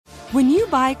When you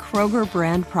buy Kroger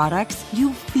brand products,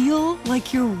 you feel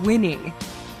like you're winning.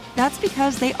 That's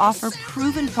because they offer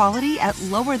proven quality at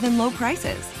lower than low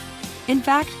prices. In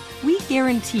fact, we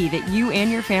guarantee that you and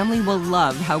your family will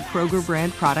love how Kroger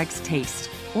brand products taste,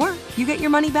 or you get your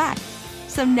money back.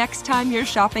 So next time you're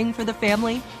shopping for the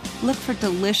family, look for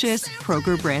delicious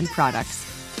Kroger brand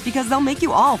products, because they'll make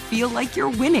you all feel like you're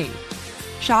winning.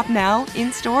 Shop now,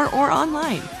 in-store, or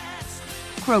online.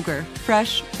 Kroger,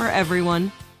 fresh for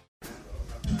everyone.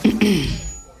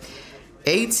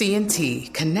 AT&T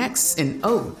connects an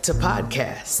ode to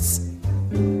podcasts.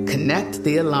 Connect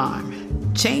the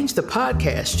alarm. Change the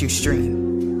podcast you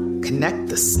stream. Connect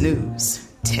the snooze.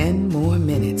 10 more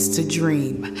minutes to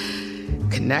dream.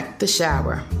 Connect the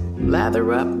shower.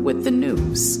 Lather up with the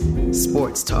news.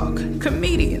 Sports talk,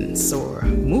 comedians, or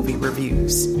movie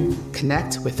reviews.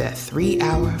 Connect with that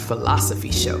 3-hour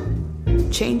philosophy show.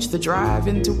 Change the drive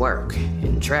into work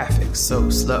in traffic so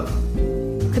slow.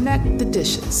 Connect the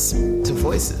dishes to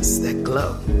voices that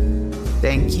glow.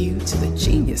 Thank you to the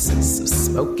geniuses of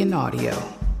spoken audio.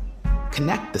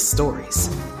 Connect the stories.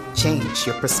 Change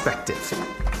your perspective.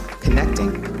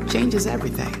 Connecting changes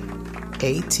everything.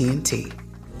 AT&T.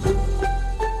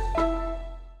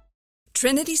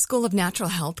 Trinity School of Natural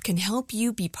Health can help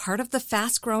you be part of the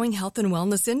fast-growing health and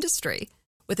wellness industry.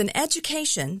 With an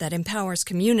education that empowers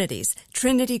communities,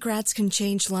 Trinity grads can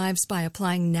change lives by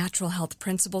applying natural health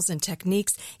principles and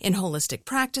techniques in holistic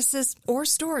practices or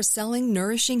stores selling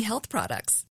nourishing health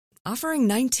products. Offering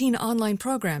 19 online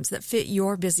programs that fit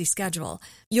your busy schedule,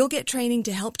 you'll get training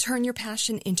to help turn your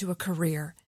passion into a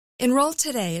career. Enroll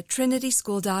today at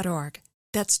trinityschool.org.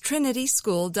 That's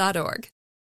trinityschool.org.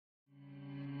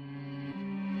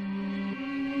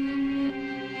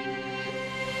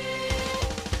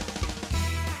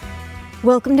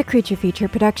 Welcome to Creature Feature,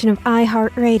 production of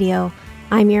iHeartRadio.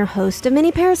 I'm your host of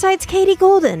Mini Parasites, Katie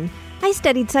Golden. I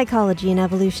studied psychology and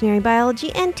evolutionary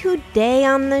biology, and today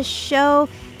on the show,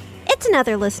 it's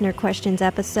another listener questions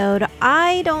episode.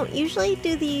 I don't usually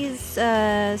do these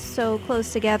so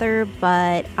close together,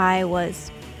 but I was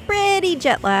pretty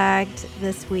jet-lagged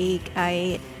this week.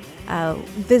 I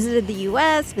visited the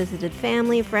U.S., visited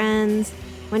family, friends,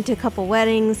 went to a couple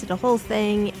weddings, did a whole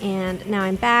thing, and now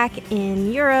I'm back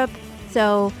in Europe.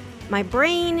 So my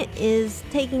brain is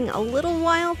taking a little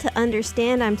while to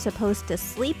understand I'm supposed to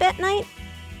sleep at night.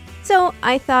 So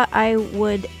I thought I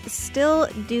would still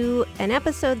do an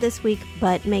episode this week,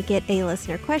 but make it a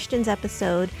listener questions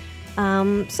episode.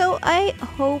 So I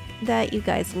hope that you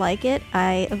guys like it.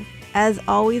 I, as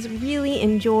always, really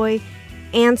enjoy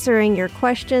answering your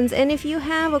questions. And if you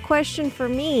have a question for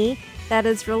me that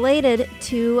is related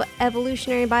to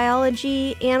evolutionary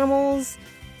biology, animals,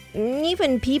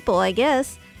 even people, I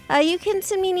guess, you can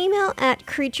send me an email at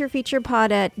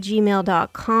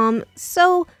creaturefeaturepod@gmail.com.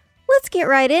 So let's get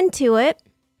right into it.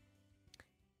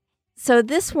 So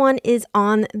this one is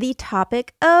on the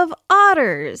topic of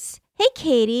otters. Hey,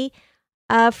 Katie.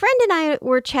 A friend and I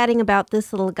were chatting about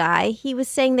this little guy. He was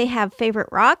saying they have favorite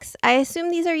rocks. I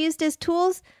assume these are used as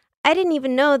tools. I didn't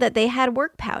even know that they had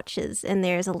work pouches. And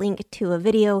there's a link to a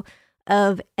video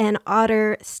of an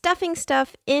otter stuffing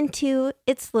stuff into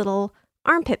its little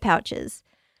armpit pouches.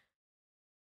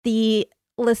 The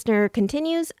listener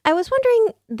continues, I was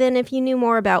wondering then if you knew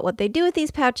more about what they do with these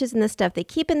pouches and the stuff they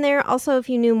keep in there. Also, if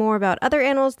you knew more about other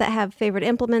animals that have favorite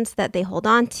implements that they hold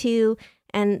on to.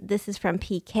 And this is from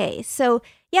PK. So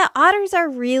yeah, otters are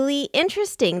really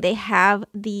interesting. They have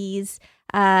these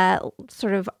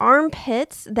sort of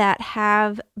armpits that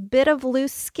have a bit of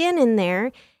loose skin in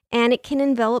there, and it can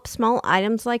envelop small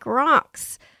items like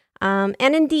rocks. And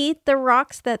indeed, the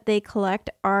rocks that they collect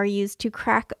are used to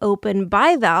crack open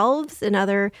bivalves and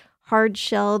other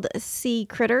hard-shelled sea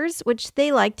critters, which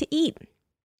they like to eat.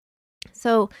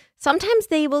 So sometimes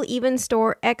they will even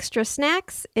store extra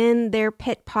snacks in their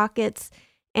pit pockets,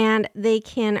 and they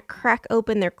can crack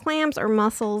open their clams or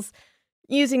mussels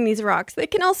using these rocks. They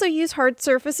can also use hard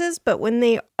surfaces, but when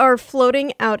they are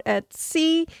floating out at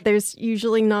sea, there's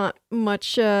usually not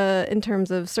much in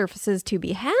terms of surfaces to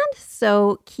be had.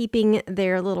 So keeping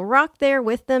their little rock there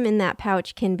with them in that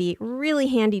pouch can be a really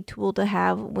handy tool to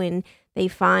have when they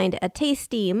find a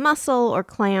tasty mussel or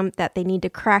clam that they need to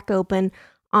crack open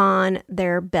on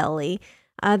their belly.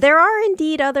 There are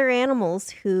indeed other animals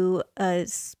who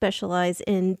specialize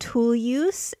in tool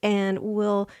use and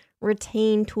will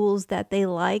retain tools that they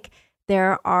like.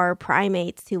 There are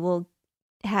primates who will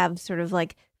have sort of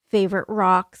like favorite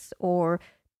rocks or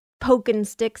poking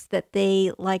sticks that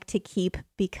they like to keep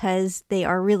because they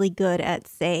are really good at,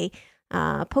 say,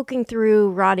 poking through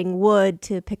rotting wood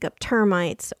to pick up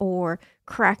termites or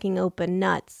cracking open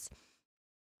nuts.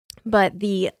 But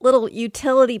the little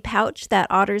utility pouch that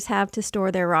otters have to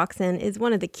store their rocks in is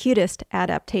one of the cutest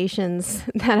adaptations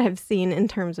that I've seen in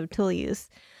terms of tool use.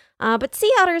 But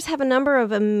sea otters have a number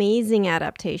of amazing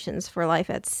adaptations for life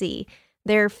at sea.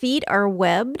 Their feet are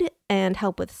webbed and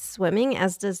help with swimming,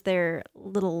 as does their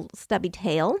little stubby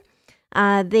tail.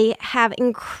 They have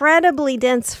incredibly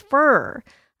dense fur,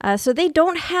 so they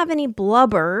don't have any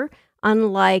blubber,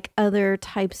 unlike other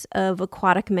types of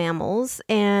aquatic mammals,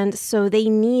 and so they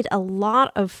need a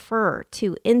lot of fur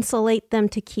to insulate them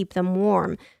to keep them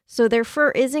warm. So their fur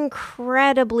is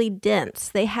incredibly dense.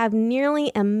 They have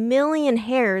nearly 1 million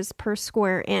hairs per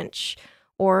square inch,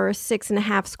 or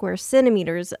 6.5 square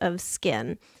centimeters of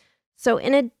skin. So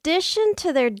in addition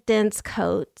to their dense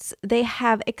coats, they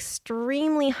have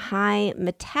extremely high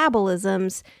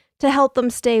metabolisms to help them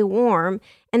stay warm,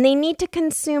 and they need to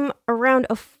consume around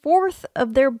 1/4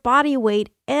 of their body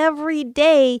weight every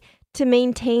day to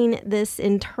maintain this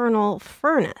internal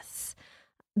furnace.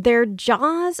 Their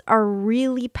jaws are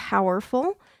really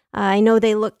powerful. I know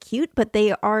they look cute, but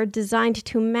they are designed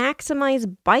to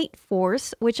maximize bite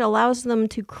force, which allows them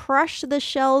to crush the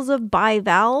shells of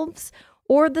bivalves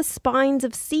or the spines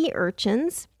of sea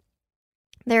urchins.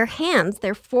 Their hands,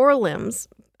 their forelimbs,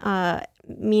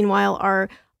 meanwhile, are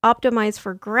optimized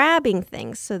for grabbing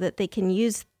things so that they can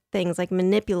use things like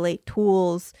manipulate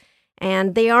tools,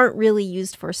 and they aren't really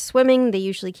used for swimming. They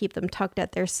usually keep them tucked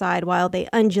at their side while they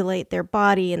undulate their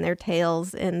body and their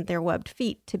tails and their webbed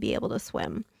feet to be able to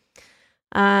swim.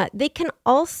 They can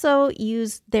also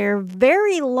use their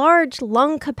very large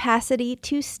lung capacity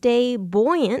to stay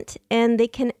buoyant, and they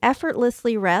can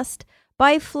effortlessly rest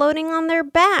by floating on their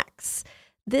backs.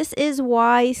 This is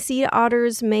why sea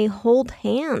otters may hold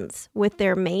hands with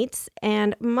their mates,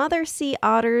 and mother sea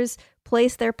otters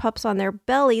place their pups on their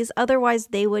bellies, otherwise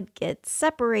they would get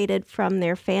separated from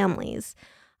their families.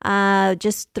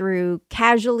 Just through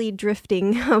casually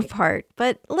drifting apart,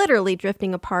 but literally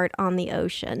drifting apart on the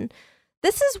ocean.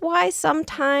 This is why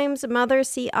sometimes mother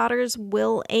sea otters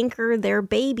will anchor their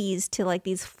babies to like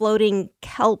these floating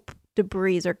kelp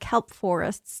debris or kelp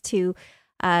forests to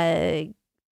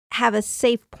have a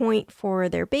safe point for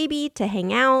their baby to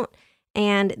hang out,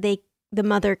 and the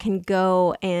mother can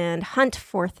go and hunt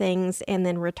for things and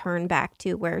then return back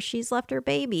to where she's left her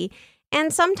baby.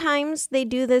 And sometimes they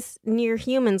do this near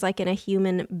humans, like in a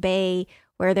human bay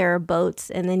where there are boats,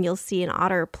 and then you'll see an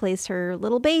otter place her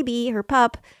little baby, her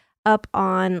pup, up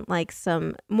on like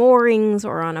some moorings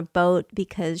or on a boat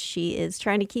because she is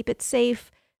trying to keep it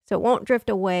safe so it won't drift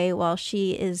away while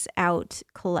she is out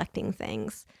collecting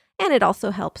things. And it also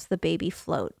helps the baby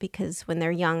float because when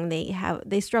they're young,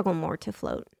 they struggle more to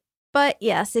float. But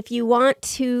yes, if you want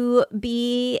to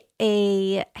be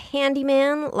a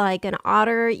handyman like an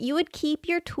otter, you would keep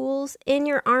your tools in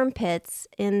your armpits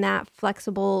in that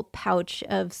flexible pouch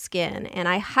of skin. And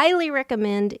I highly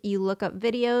recommend you look up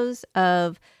videos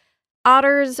of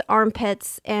otters'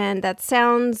 armpits, and that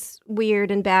sounds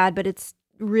weird and bad, but it's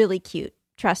really cute.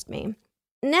 Trust me.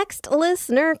 Next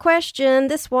listener question.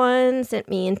 This one sent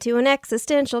me into an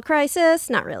existential crisis.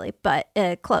 Not really, but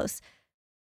close.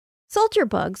 Soldier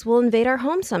bugs will invade our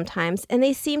home sometimes, and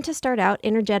they seem to start out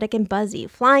energetic and buzzy,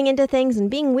 flying into things and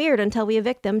being weird until we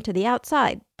evict them to the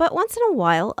outside. But once in a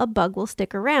while, a bug will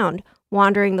stick around,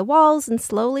 wandering the walls and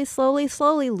slowly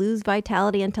lose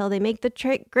vitality until they make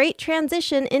the great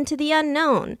transition into the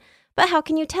unknown. But how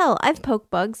can you tell? I've poked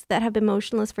bugs that have been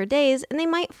motionless for days, and they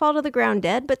might fall to the ground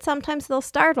dead, but sometimes they'll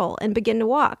startle and begin to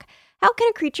walk. How can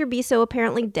a creature be so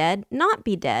apparently dead not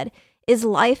be dead? Is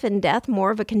life and death more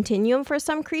of a continuum for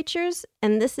some creatures?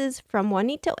 And this is from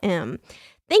Juanito M.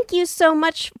 Thank you so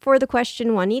much for the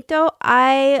question, Juanito.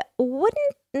 I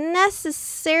wouldn't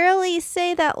necessarily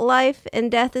say that life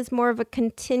and death is more of a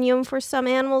continuum for some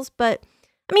animals, but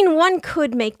I mean, one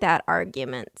could make that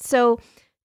argument. So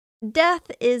death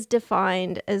is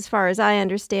defined, as far as I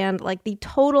understand, like the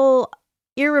total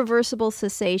irreversible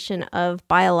cessation of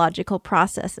biological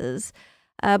processes.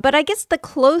 But I guess the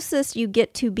closest you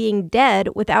get to being dead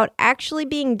without actually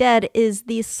being dead is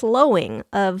the slowing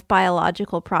of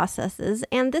biological processes.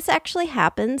 And this actually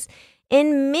happens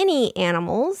in many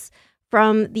animals,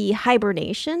 from the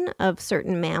hibernation of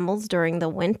certain mammals during the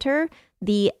winter,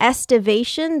 the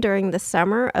estivation during the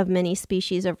summer of many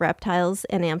species of reptiles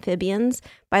and amphibians.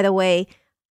 By the way,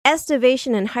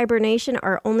 estivation and hibernation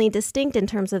are only distinct in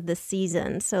terms of the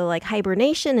season. So like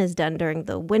hibernation is done during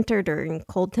the winter, during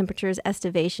cold temperatures.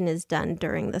 Estivation is done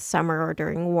during the summer or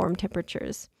during warm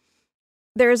temperatures.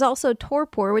 There is also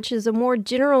torpor, which is a more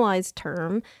generalized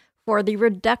term for the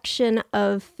reduction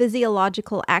of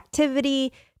physiological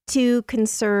activity to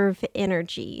conserve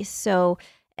energy. So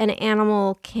an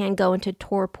animal can go into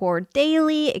torpor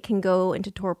daily. It can go into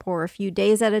torpor a few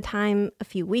days at a time, a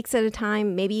few weeks at a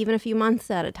time, maybe even a few months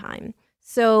at a time.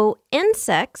 So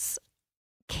insects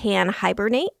can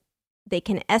hibernate, they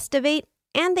can estivate,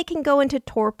 and they can go into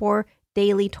torpor,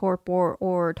 daily torpor,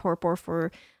 or torpor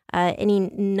for any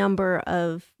number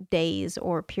of days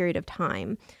or period of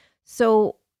time.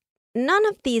 So none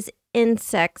of these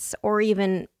insects or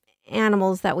even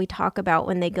animals that we talk about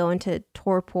when they go into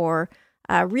torpor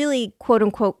really, quote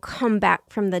unquote, come back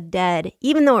from the dead,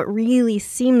 even though it really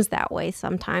seems that way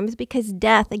sometimes, because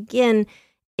death, again,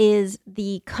 is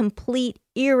the complete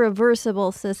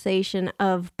irreversible cessation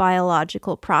of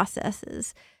biological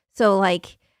processes. So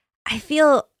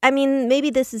maybe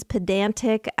this is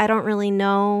pedantic, I don't really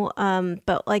know,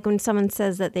 but like when someone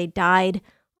says that they died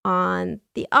on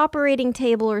the operating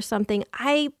table or something,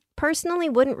 I personally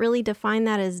wouldn't really define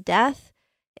that as death.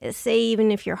 Say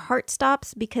even if your heart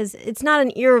stops, because it's not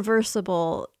an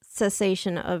irreversible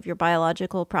cessation of your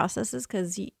biological processes,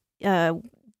 because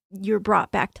you're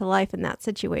brought back to life in that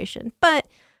situation. But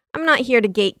I'm not here to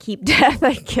gatekeep death,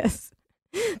 I guess.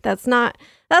 That's not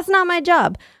my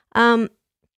job.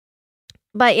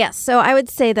 But yes, so I would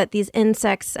say that these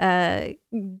insects do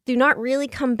not really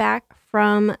come back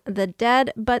from the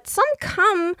dead, but some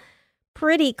come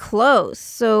pretty close.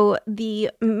 So the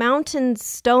mountain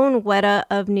stone weta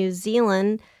of New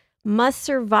Zealand must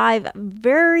survive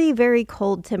very, very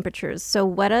cold temperatures. So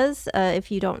wetas, if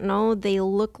you don't know, they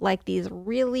look like these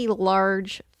really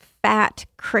large, fat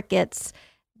crickets.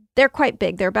 They're quite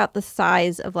big. They're about the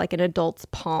size of like an adult's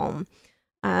palm.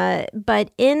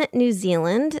 But in New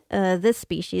Zealand, this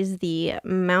species, the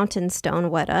mountain stone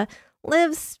weta,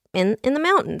 lives in the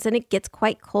mountains, and it gets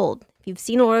quite cold. If you've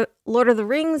seen Lord of the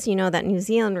Rings, you know that New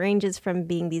Zealand ranges from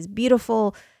being these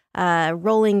beautiful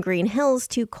rolling green hills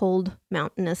to cold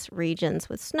mountainous regions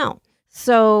with snow.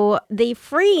 So they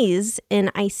freeze in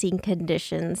icy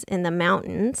conditions in the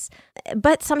mountains,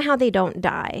 but somehow they don't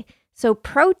die. So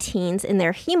proteins in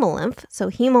their hemolymph, so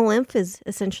hemolymph is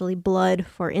essentially blood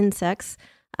for insects,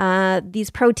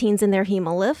 these proteins in their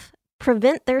hemolymph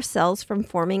prevent their cells from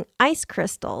forming ice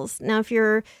crystals. Now, if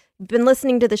you've been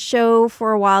listening to the show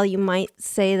for a while, you might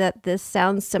say that this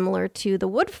sounds similar to the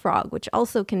wood frog, which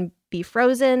also can be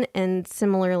frozen and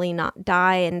similarly not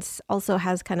die, and also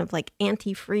has kind of like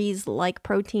antifreeze-like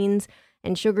proteins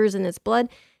and sugars in its blood.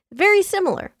 Very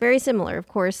similar, very similar. Of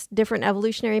course, different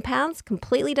evolutionary paths,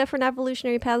 completely different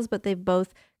evolutionary paths, but they've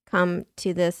both come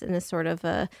to this in a sort of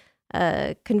a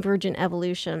convergent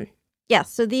evolution. Yeah,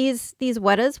 so these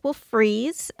wetas will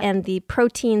freeze, and the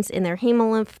proteins in their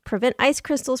hemolymph prevent ice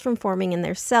crystals from forming in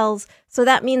their cells. So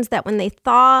that means that when they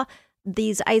thaw,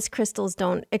 these ice crystals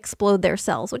don't explode their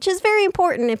cells, which is very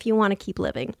important if you want to keep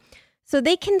living. So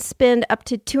they can spend up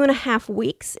to 2.5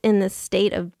 weeks in this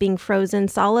state of being frozen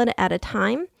solid at a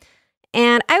time.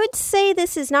 And I would say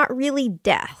this is not really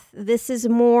death. This is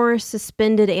more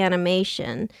suspended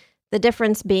animation. The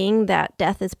difference being that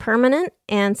death is permanent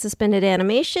and suspended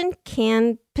animation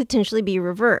can potentially be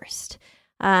reversed.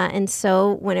 And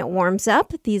so when it warms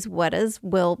up, these wetas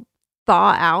will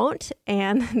thaw out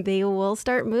and they will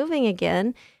start moving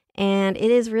again. And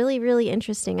it is really, really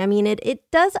interesting. I mean,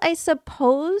 it does, I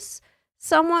suppose,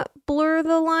 somewhat blur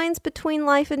the lines between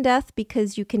life and death,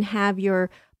 because you can have your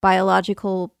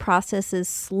biological processes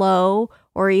slow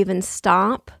or even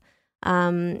stop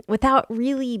without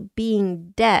really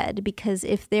being dead, because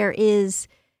if there is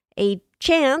a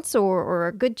chance or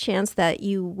a good chance that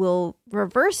you will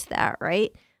reverse that,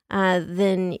 right,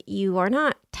 then you are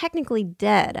not technically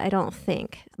dead, I don't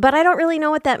think. But I don't really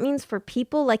know what that means for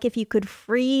people. Like if you could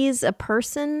freeze a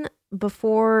person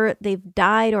before they've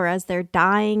died or as they're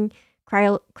dying,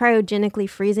 cryogenically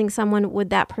freezing someone, would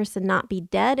that person not be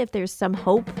dead if there's some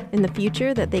hope in the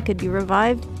future that they could be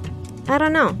revived? I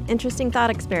don't know. Interesting thought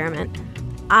experiment.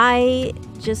 I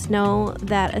just know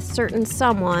that a certain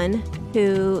someone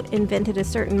who invented a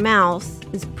certain mouse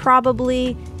is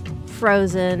probably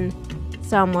frozen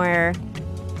somewhere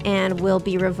and will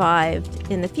be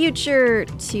revived in the future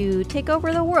to take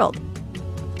over the world.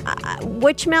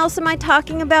 Which mouse am I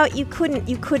talking about? You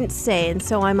couldn't say, and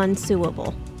so I'm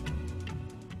unsuable.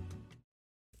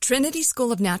 Trinity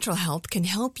School of Natural Health can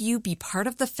help you be part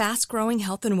of the fast-growing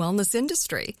health and wellness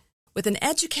industry. With an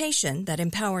education that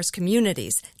empowers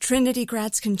communities, Trinity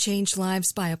grads can change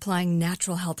lives by applying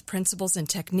natural health principles and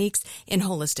techniques in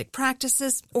holistic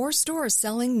practices or stores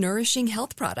selling nourishing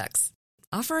health products.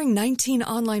 Offering 19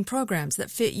 online programs that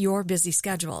fit your busy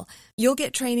schedule, you'll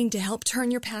get training to help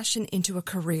turn your passion into a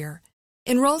career.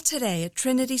 Enroll today at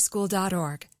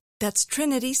trinityschool.org. That's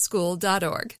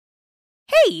trinityschool.org.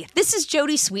 Hey, this is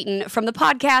Jody Sweeten from the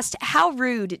podcast How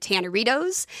Rude,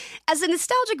 Tanneritos. As a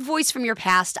nostalgic voice from your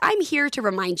past, I'm here to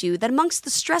remind you that amongst the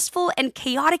stressful and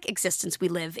chaotic existence we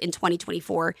live in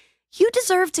 2024, you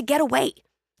deserve to get away.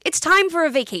 It's time for a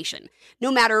vacation,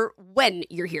 no matter when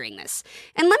you're hearing this.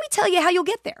 And let me tell you how you'll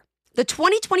get there. The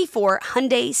 2024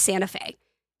 Hyundai Santa Fe.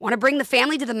 Want to bring the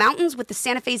family to the mountains with the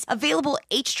Santa Fe's available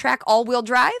H-Track all-wheel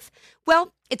drive?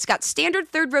 Well, it's got standard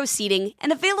third-row seating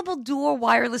and available dual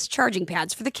wireless charging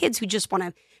pads for the kids who just want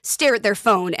to stare at their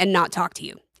phone and not talk to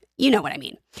you. You know what I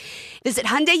mean. Visit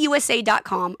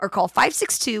HyundaiUSA.com or call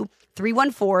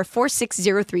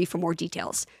 562-314-4603 for more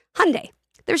details. Hyundai.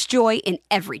 There's joy in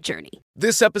every journey.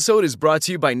 This episode is brought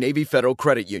to you by Navy Federal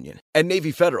Credit Union. At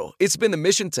Navy Federal, it's been the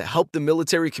mission to help the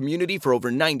military community for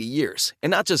over 90 years. And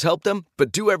not just help them,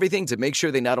 but do everything to make sure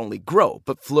they not only grow,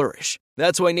 but flourish.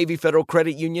 That's why Navy Federal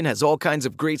Credit Union has all kinds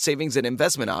of great savings and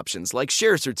investment options like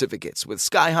share certificates with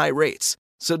sky-high rates.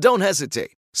 So don't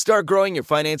hesitate. Start growing your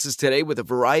finances today with a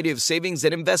variety of savings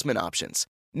and investment options.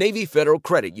 Navy Federal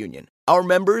Credit Union. Our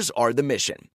members are the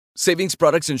mission. Savings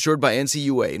products insured by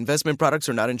NCUA. Investment products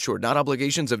are not insured, not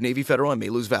obligations of Navy Federal and may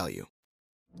lose value.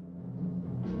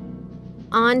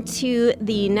 On to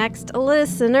the next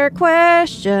listener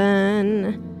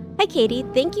question. Hi, Katie.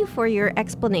 Thank you for your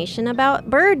explanation about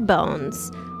bird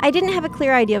bones. I didn't have a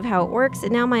clear idea of how it works,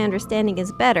 and now my understanding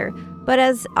is better. But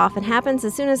as often happens,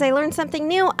 as soon as I learn something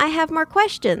new, I have more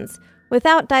questions.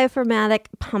 Without diaphragmatic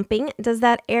pumping, does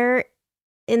that air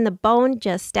in the bone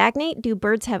just stagnate? Do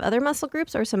birds have other muscle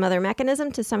groups or some other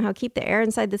mechanism to somehow keep the air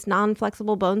inside this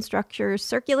non-flexible bone structure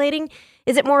circulating?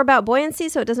 Is it more about buoyancy,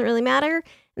 so it doesn't really matter?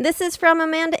 And this is from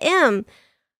Amanda M.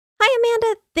 Hi,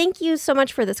 Amanda. Thank you so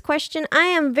much for this question. I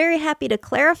am very happy to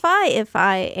clarify if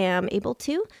I am able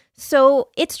to. So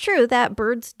it's true that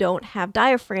birds don't have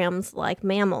diaphragms like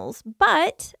mammals,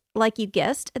 but like you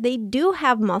guessed, they do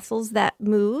have muscles that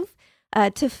move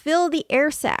to fill the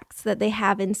air sacs that they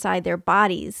have inside their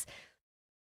bodies,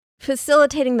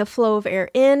 facilitating the flow of air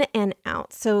in and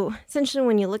out. So essentially,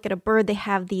 when you look at a bird, they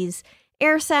have these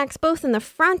air sacs both in the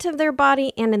front of their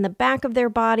body and in the back of their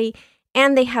body,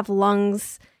 and they have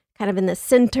lungs kind of in the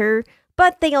center,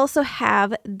 but they also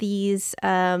have these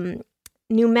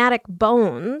pneumatic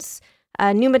bones,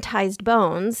 pneumatized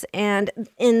bones, and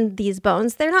in these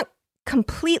bones, they're not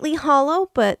completely hollow,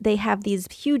 but they have these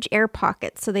huge air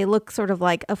pockets, so they look sort of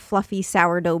like a fluffy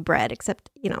sourdough bread,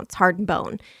 except, it's hard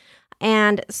bone.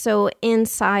 And so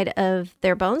inside of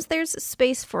their bones, there's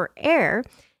space for air.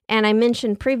 And I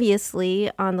mentioned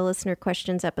previously on the listener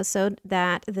questions episode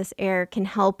that this air can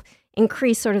help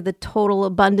increase sort of the total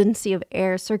abundancy of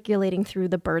air circulating through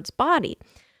the bird's body.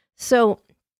 So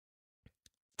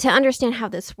to understand how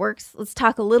this works, let's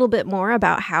talk a little bit more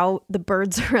about how the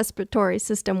bird's respiratory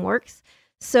system works.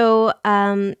 So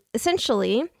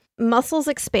essentially, muscles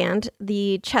expand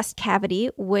the chest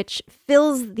cavity, which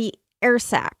fills the air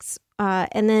sacs.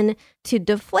 And then to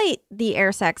deflate the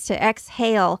air sacs, to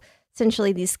exhale,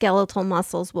 essentially these skeletal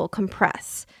muscles will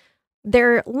compress.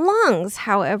 Their lungs,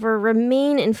 however,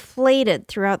 remain inflated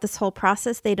throughout this whole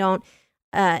process. They don't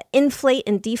inflate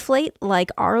and deflate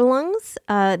like our lungs.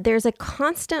 There's a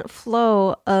constant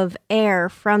flow of air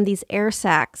from these air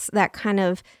sacs that kind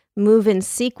of move in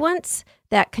sequence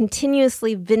that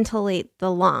continuously ventilate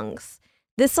the lungs.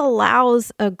 This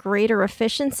allows a greater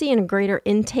efficiency and a greater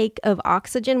intake of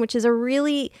oxygen, which is a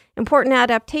really important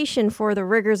adaptation for the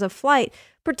rigors of flight,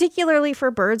 particularly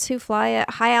for birds who fly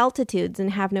at high altitudes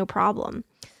and have no problem.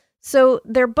 So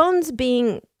their bones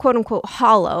being quote unquote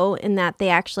hollow in that they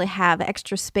actually have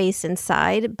extra space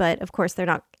inside, but of course they're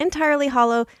not entirely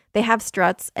hollow. They have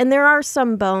struts, and there are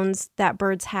some bones that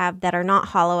birds have that are not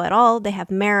hollow at all. They have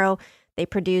marrow. They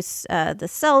produce the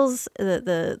cells,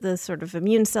 the sort of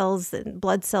immune cells and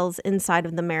blood cells inside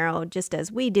of the marrow, just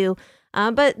as we do.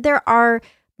 But there are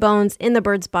bones in the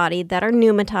bird's body that are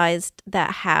pneumatized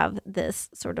that have this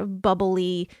sort of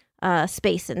bubbly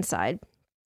space inside.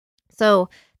 So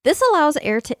this allows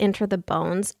air to enter the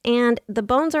bones, and the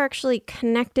bones are actually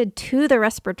connected to the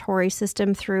respiratory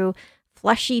system through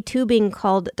fleshy tubing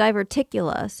called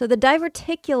diverticula. So the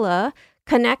diverticula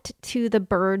connect to the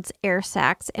bird's air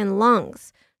sacs and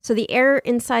lungs. So the air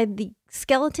inside the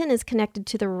skeleton is connected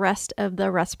to the rest of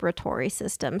the respiratory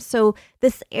system. So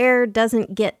this air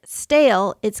doesn't get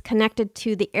stale. It's connected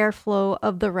to the airflow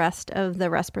of the rest of the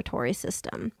respiratory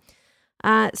system.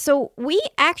 So we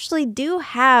actually do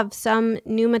have some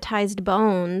pneumatized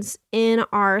bones in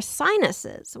our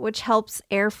sinuses, which helps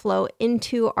airflow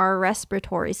into our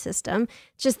respiratory system.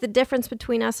 Just the difference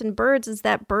between us and birds is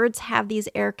that birds have these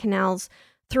air canals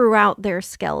throughout their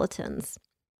skeletons.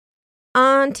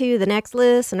 On to the next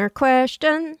listener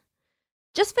question.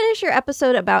 Just finished your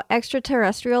episode about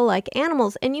extraterrestrial-like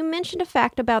animals, and you mentioned a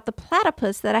fact about the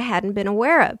platypus that I hadn't been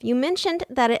aware of. You mentioned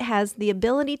that it has the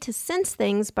ability to sense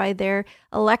things by their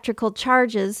electrical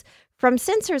charges from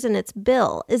sensors in its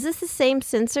bill. Is this the same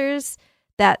sensors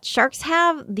that sharks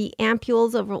have, the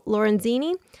ampules of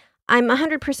Lorenzini? I'm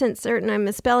 100% certain I'm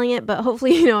misspelling it, but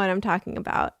hopefully you know what I'm talking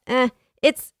about.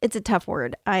 It's a tough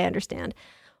word, I understand.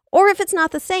 Or if it's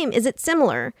not the same, is it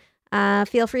similar?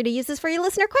 Feel free to use this for your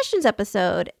listener questions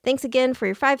episode. Thanks again for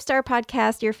your 5-star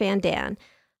podcast, your fan Dan.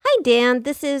 Hi Dan,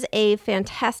 this is a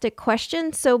fantastic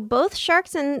question. So both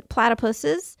sharks and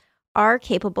platypuses are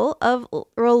capable of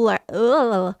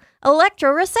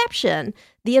electroreception,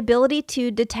 the ability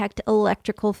to detect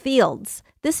electrical fields.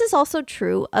 This is also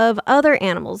true of other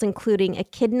animals, including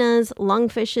echidnas,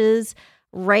 lungfishes,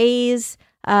 rays.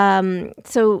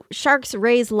 So sharks,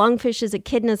 rays, lungfishes,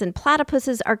 echidnas, and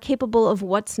platypuses are capable of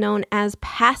what's known as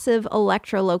passive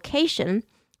electrolocation,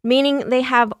 meaning they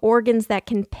have organs that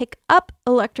can pick up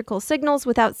electrical signals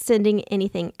without sending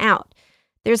anything out.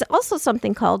 There's also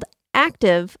something called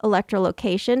active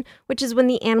electrolocation, which is when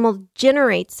the animal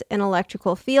generates an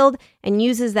electrical field and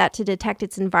uses that to detect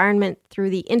its environment through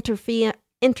the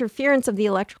interference of the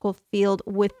electrical field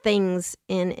with things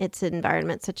in its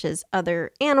environment, such as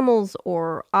other animals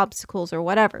or obstacles or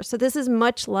whatever. So this is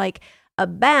much like a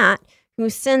bat who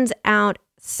sends out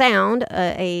sound,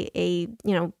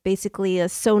 basically a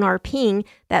sonar ping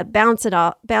that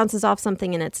bounces off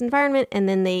something in its environment, and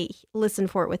then they listen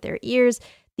for it with their ears.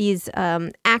 These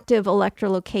active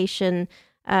electrolocation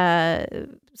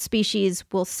species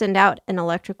will send out an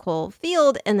electrical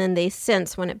field, and then they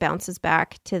sense when it bounces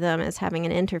back to them as having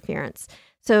an interference.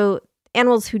 So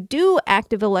animals who do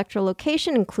active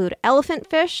electrolocation include elephant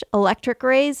fish, electric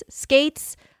rays,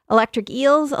 skates, electric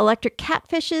eels, electric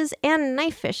catfishes, and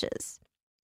knife fishes.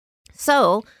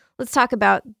 So let's talk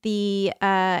about the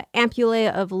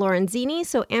ampullae of Lorenzini.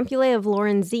 So ampullae of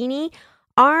Lorenzini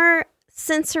are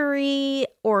sensory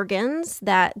organs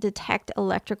that detect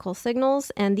electrical signals,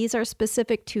 and these are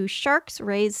specific to sharks,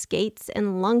 rays, skates,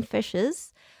 and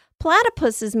lungfishes.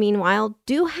 Platypuses, meanwhile,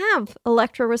 do have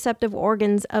electroreceptive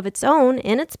organs of its own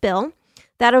in its bill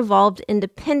that evolved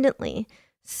independently.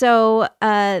 So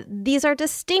these are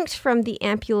distinct from the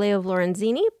ampullae of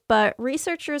Lorenzini, but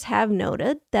researchers have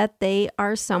noted that they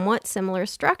are somewhat similar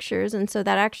structures, and so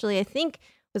that actually, I think,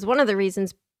 was one of the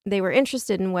reasons they were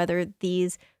interested in whether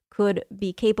these could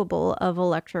be capable of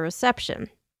electroreception.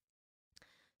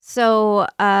 So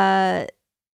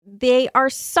they are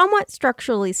somewhat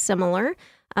structurally similar.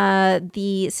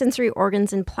 The sensory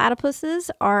organs in platypuses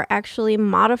are actually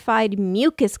modified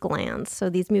mucus glands. So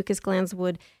these mucus glands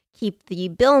would keep the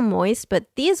bill moist, but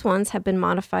these ones have been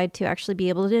modified to actually be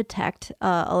able to detect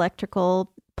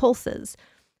electrical pulses.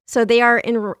 So they are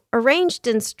arranged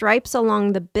in stripes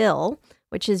along the bill,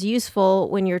 which is useful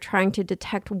when you're trying to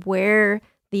detect where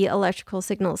the electrical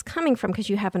signal is coming from, because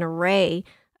you have an array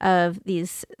of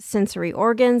these sensory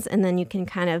organs, and then you can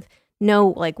kind of know,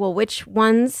 which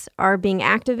ones are being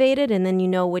activated, and then you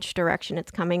know which direction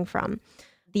it's coming from.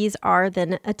 These are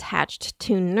then attached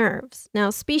to nerves. Now,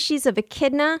 species of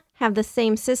echidna have the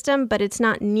same system, but it's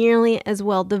not nearly as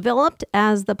well developed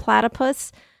as the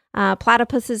platypus.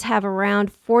 Platypuses have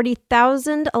around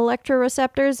 40,000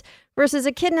 electroreceptors versus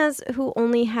echidnas, who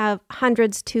only have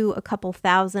hundreds to a couple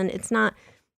thousand. It's not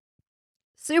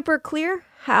super clear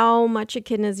how much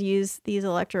echidnas use these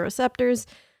electroreceptors,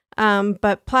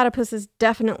 but platypuses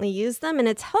definitely use them, and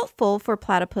it's helpful for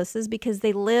platypuses because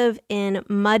they live in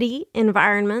muddy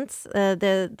environments.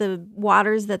 The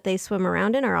waters that they swim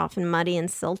around in are often muddy and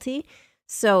silty,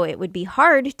 so it would be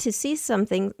hard to see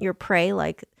something, your prey,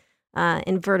 like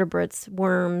invertebrates,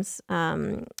 worms,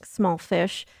 small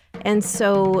fish, and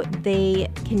so they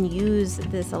can use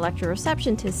this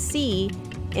electroreception to see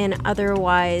in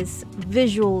otherwise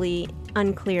visually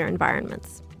unclear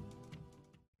environments.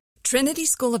 Trinity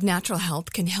School of Natural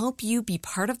Health can help you be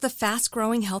part of the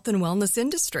fast-growing health and wellness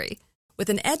industry. With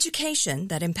an education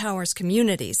that empowers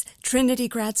communities, Trinity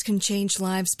grads can change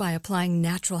lives by applying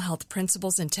natural health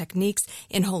principles and techniques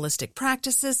in holistic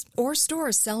practices or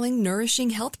stores selling nourishing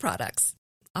health products.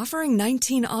 Offering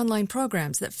 19 online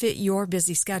programs that fit your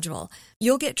busy schedule,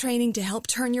 you'll get training to help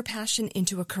turn your passion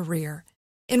into a career.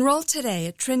 Enroll today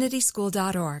at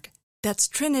trinityschool.org. That's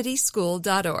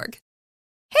trinityschool.org.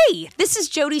 Hey, this is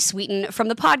Jody Sweeten from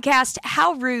the podcast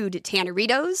How Rude,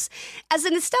 Tanneritos. As a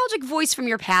nostalgic voice from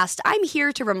your past, I'm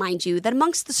here to remind you that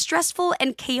amongst the stressful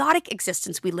and chaotic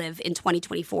existence we live in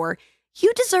 2024,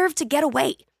 you deserve to get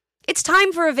away. It's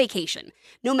time for a vacation,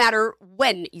 no matter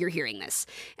when you're hearing this.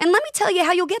 And let me tell you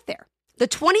how you'll get there. The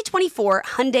 2024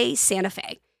 Hyundai Santa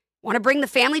Fe. Want to bring the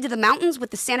family to the mountains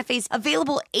with the Santa Fe's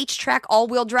available H-Track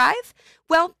all-wheel drive?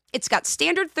 Well, it's got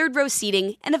standard third-row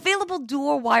seating and available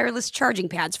dual wireless charging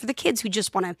pads for the kids who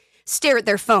just want to stare at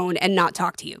their phone and not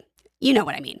talk to you. You know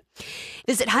what I mean.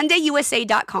 Visit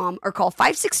HyundaiUSA.com or call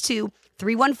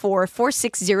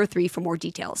 562-314-4603 for more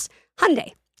details.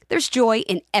 Hyundai, there's joy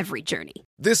in every journey.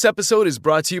 This episode is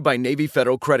brought to you by Navy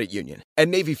Federal Credit Union. At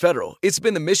Navy Federal, it's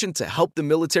been the mission to help the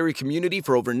military community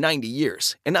for over 90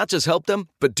 years. And not just help them,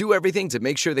 but do everything to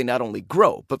make sure they not only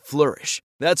grow, but flourish.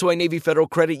 That's why Navy Federal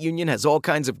Credit Union has all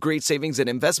kinds of great savings and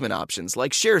investment options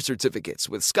like share certificates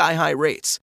with sky-high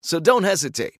rates. So don't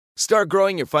hesitate. Start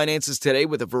growing your finances today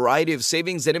with a variety of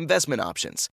savings and investment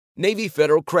options. Navy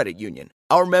Federal Credit Union.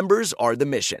 Our members are the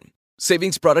mission.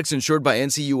 Savings products insured by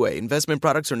NCUA. Investment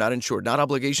products are not insured, not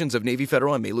obligations of Navy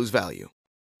Federal and may lose value.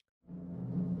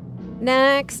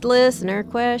 Next listener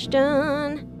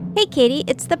question. Hey, Katie,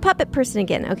 it's the puppet person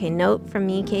again. Okay, note from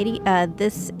me, Katie.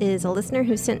 This is a listener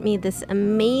who sent me this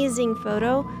amazing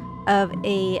photo of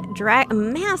a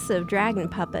massive dragon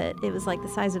puppet. It was like the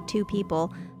size of two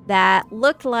people that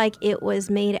looked like it was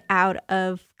made out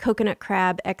of coconut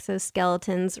crab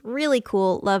exoskeletons. Really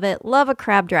cool. Love it. Love a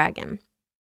crab dragon.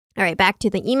 All right, back to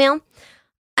the email.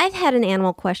 I've had an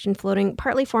animal question floating,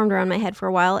 partly formed around my head for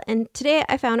a while, and today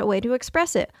I found a way to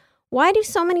express it. Why do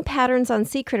so many patterns on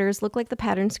sea critters look like the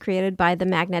patterns created by the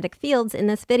magnetic fields in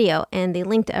this video? And they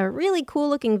linked a really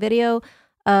cool-looking video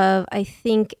of, I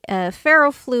think,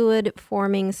 ferrofluid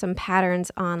forming some patterns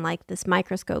on like this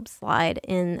microscope slide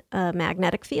in a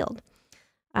magnetic field.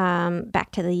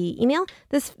 Back to the email.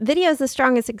 This video is the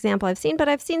strongest example I've seen, but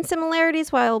I've seen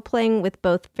similarities while playing with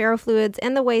both ferrofluids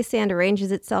and the way sand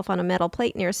arranges itself on a metal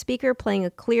plate near a speaker, playing a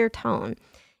clear tone.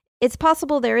 It's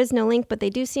possible there is no link, but they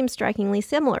do seem strikingly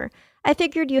similar. I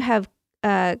figured you have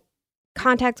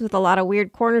contacts with a lot of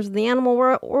weird corners of the animal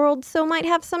world, so might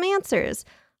have some answers.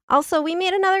 Also, we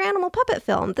made another animal puppet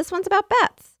film. This one's about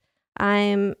bats.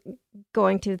 I'm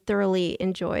going to thoroughly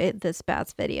enjoy this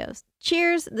bats videos.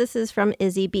 Cheers. This is from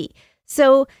Izzy B.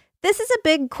 So this is a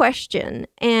big question,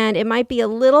 and it might be a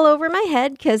little over my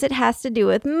head because it has to do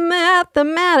with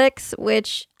mathematics,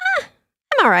 which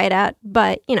I'm all right at,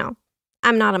 but, you know,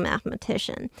 I'm not a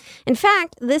mathematician. In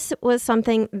fact, this was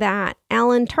something that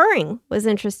Alan Turing was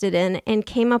interested in and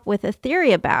came up with a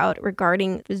theory about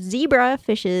regarding zebra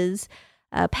fishes'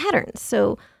 patterns.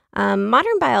 So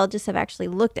modern biologists have actually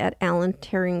looked at Alan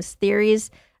Turing's theories.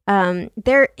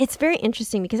 It's very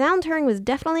interesting because Alan Turing was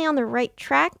definitely on the right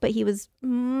track, but he was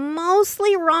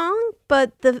mostly wrong.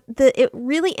 But it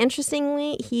really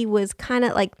interestingly, he was kind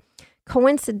of like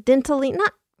coincidentally,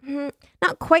 not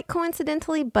quite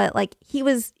coincidentally, but like he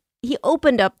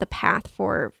opened up the path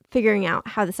for figuring out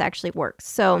how this actually works.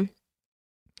 So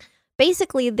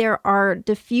basically, there are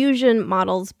diffusion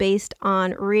models based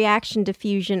on reaction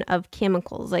diffusion of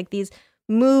chemicals, like these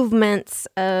movements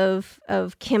of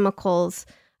chemicals,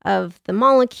 of the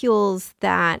molecules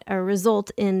that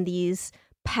result in these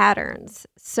patterns.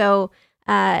 So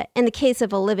in the case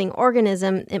of a living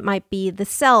organism, it might be the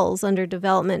cells under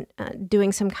development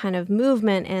doing some kind of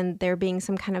movement and there being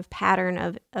some kind of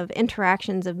pattern of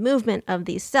interactions of movement of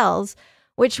these cells,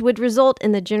 which would result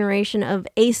in the generation of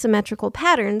asymmetrical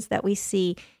patterns that we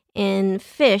see in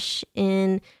fish,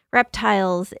 in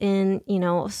reptiles, in,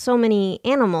 so many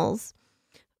animals.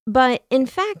 But in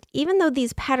fact, even though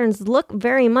these patterns look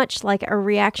very much like a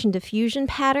reaction diffusion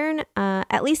pattern,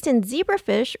 at least in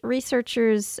zebrafish,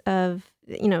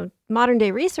 modern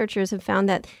day researchers have found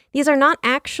that these are not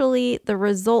actually the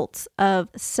results of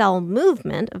cell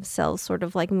movement, of cells sort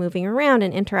of like moving around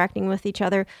and interacting with each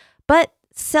other, but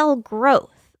cell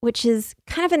growth, which is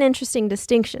kind of an interesting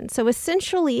distinction. So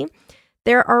essentially,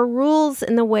 there are rules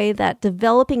in the way that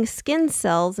developing skin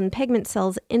cells and pigment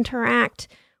cells interact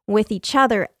with each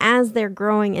other as they're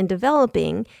growing and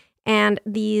developing. And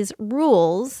these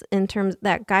rules, in terms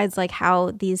that guides like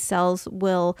how these cells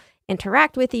will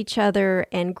interact with each other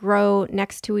and grow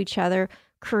next to each other,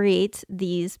 creates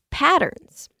these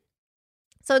patterns.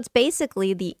 So it's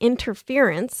basically the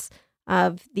interference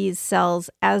of these cells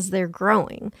as they're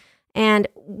growing. And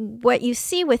what you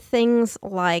see with things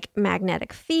like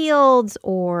magnetic fields,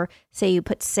 or say you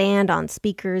put sand on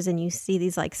speakers and you see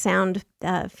these like sound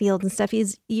fields and stuff,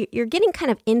 is you're getting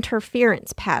kind of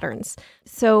interference patterns.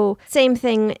 So same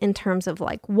thing in terms of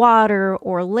like water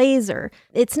or laser.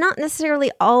 It's not necessarily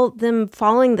all them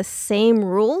following the same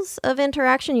rules of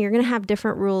interaction. You're going to have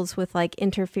different rules with like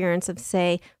interference of,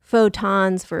 say,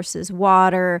 photons versus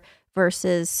water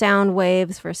versus sound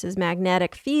waves versus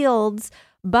magnetic fields.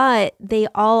 But they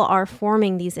all are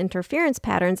forming these interference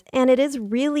patterns. And it is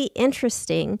really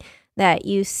interesting that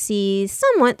you see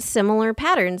somewhat similar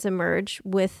patterns emerge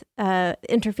with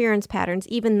interference patterns,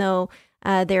 even though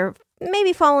they're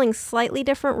maybe following slightly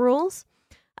different rules.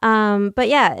 But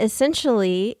yeah,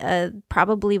 essentially,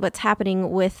 probably what's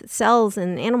happening with cells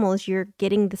in animals, you're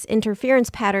getting this interference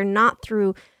pattern not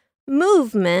through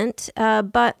movement,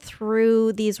 but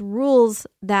through these rules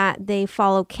that they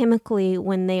follow chemically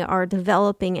when they are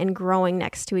developing and growing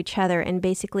next to each other and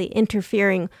basically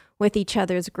interfering with each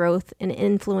other's growth and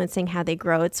influencing how they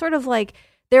grow. It's sort of like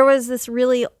there was this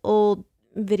really old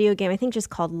video game, I think just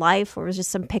called Life, where it was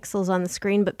just some pixels on the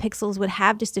screen, but pixels would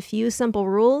have just a few simple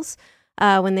rules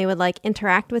when they would like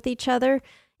interact with each other,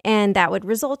 and that would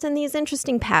result in these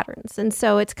interesting patterns. And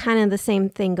so it's kind of the same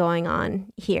thing going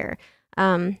on here.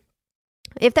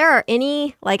 If there are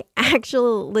any like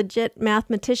actual legit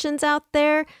mathematicians out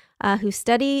there who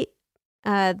study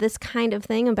this kind of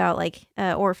thing about like,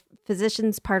 or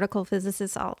physicians, particle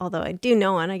physicists, although I do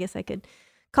know one, I guess I could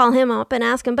call him up and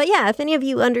ask him. But yeah, if any of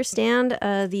you understand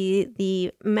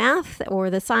the math or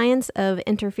the science of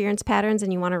interference patterns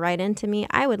and you want to write into me,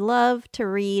 I would love to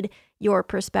read your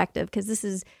perspective, because this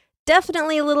is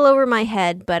definitely a little over my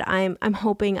head, but I'm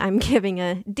hoping I'm giving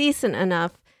a decent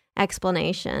enough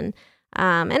explanation.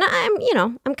 And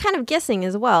I'm kind of guessing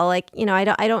as well. Like, I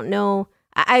don't know.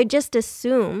 I just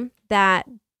assume that,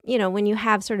 when you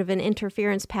have sort of an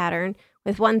interference pattern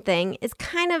with one thing, it's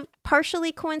kind of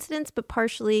partially coincidence, but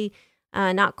partially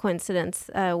not coincidence,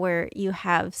 where you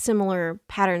have similar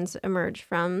patterns emerge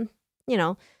from,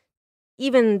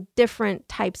 even different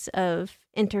types of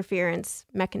interference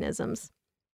mechanisms.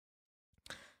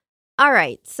 All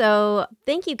right. So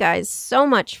thank you guys so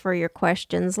much for your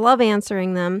questions. Love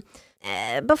answering them.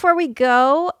 Before we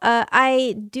go,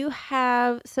 I do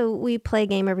have, so we play a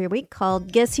game every week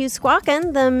called Guess Who's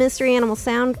Squawkin', the mystery animal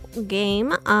sound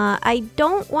game. I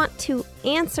don't want to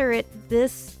answer it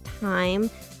this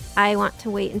time. I want to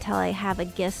wait until I have a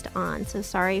guest on. So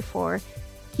sorry for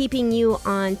keeping you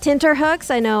on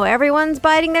tenterhooks. I know everyone's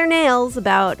biting their nails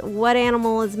about what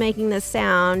animal is making this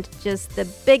sound. Just the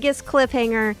biggest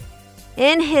cliffhanger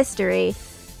in history.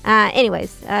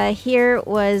 Anyways, here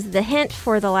was the hint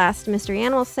for the last mystery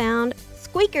animal sound.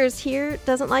 Squeakers here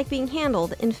doesn't like being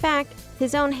handled. In fact,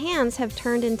 his own hands have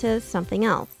turned into something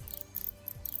else.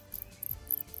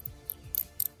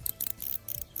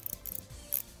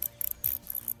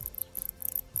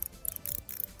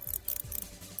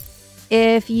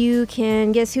 If you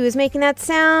can guess who is making that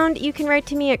sound, you can write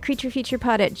to me at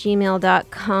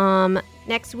creaturefuturepod@gmail.com.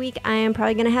 Next week, I am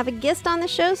probably going to have a guest on the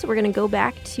show, so we're going to go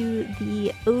back to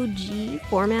the OG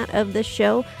format of the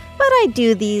show. But I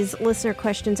do these listener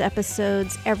questions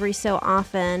episodes every so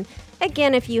often.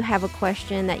 Again, if you have a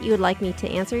question that you would like me to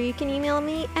answer, you can email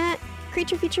me at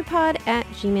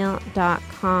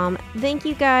creaturefuturepod@gmail.com. Thank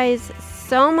you guys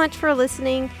so much for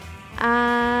listening.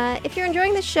 If you're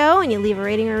enjoying the show and you leave a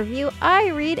rating or review, I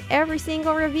read every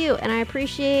single review, and I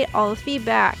appreciate all the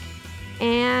feedback.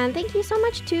 And thank you so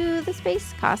much to the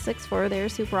Space Cossack's for their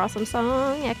super awesome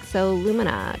song,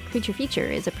 Exolumina. Creature Feature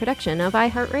is a production of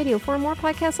iHeartRadio. For more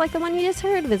podcasts like the one you just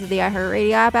heard, visit the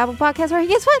iHeartRadio app, Apple Podcasts, or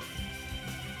guess what?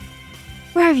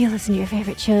 Wherever you listen to your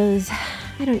favorite shows.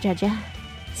 I don't judge you.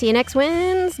 See you next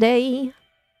Wednesday.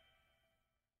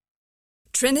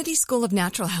 Trinity School of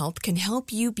Natural Health can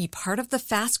help you be part of the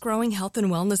fast-growing health and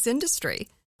wellness industry.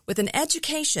 With an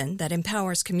education that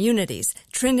empowers communities,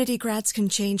 Trinity grads can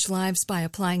change lives by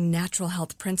applying natural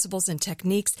health principles and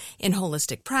techniques in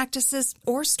holistic practices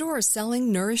or stores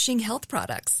selling nourishing health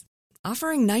products.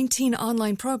 Offering 19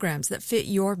 online programs that fit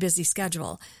your busy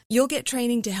schedule, you'll get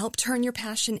training to help turn your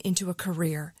passion into a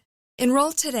career.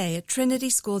 Enroll today at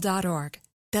trinityschool.org.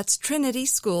 That's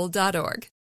trinityschool.org.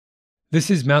 This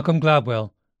is Malcolm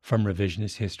Gladwell from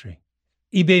Revisionist History.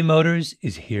 eBay Motors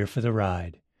is here for the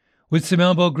ride. With some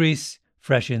elbow grease,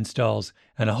 fresh installs,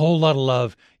 and a whole lot of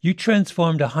love, you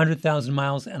transformed 100,000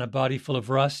 miles and a body full of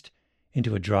rust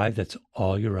into a drive that's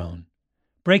all your own.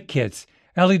 Brake kits,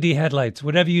 LED headlights,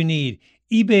 whatever you need,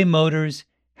 eBay Motors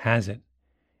has it.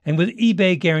 And with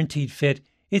eBay Guaranteed Fit,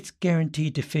 it's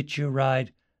guaranteed to fit your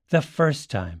ride the first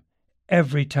time,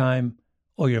 every time,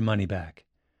 or your money back.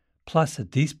 Plus,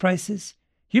 at these prices,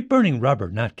 you're burning rubber,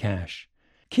 not cash.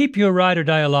 Keep your ride or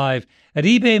die alive at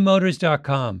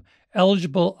ebaymotors.com.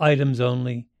 Eligible items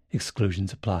only.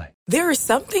 Exclusions apply. There are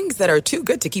some things that are too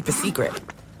good to keep a secret.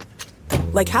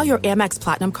 Like how your Amex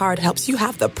Platinum card helps you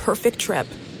have the perfect trip.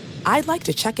 I'd like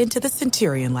to check into the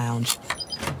Centurion Lounge.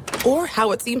 Or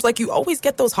how it seems like you always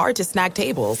get those hard-to-snag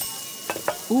tables.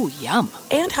 Ooh, yum.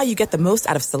 And how you get the most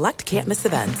out of select can't-miss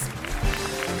events.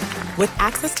 With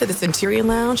access to the Centurion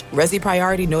Lounge, Resi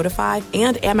Priority Notified,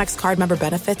 and Amex card member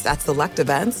benefits at select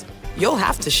events, you'll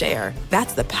have to share.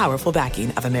 That's the powerful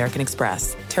backing of American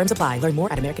Express. Terms apply. Learn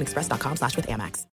more at americanexpress.com/withAmex.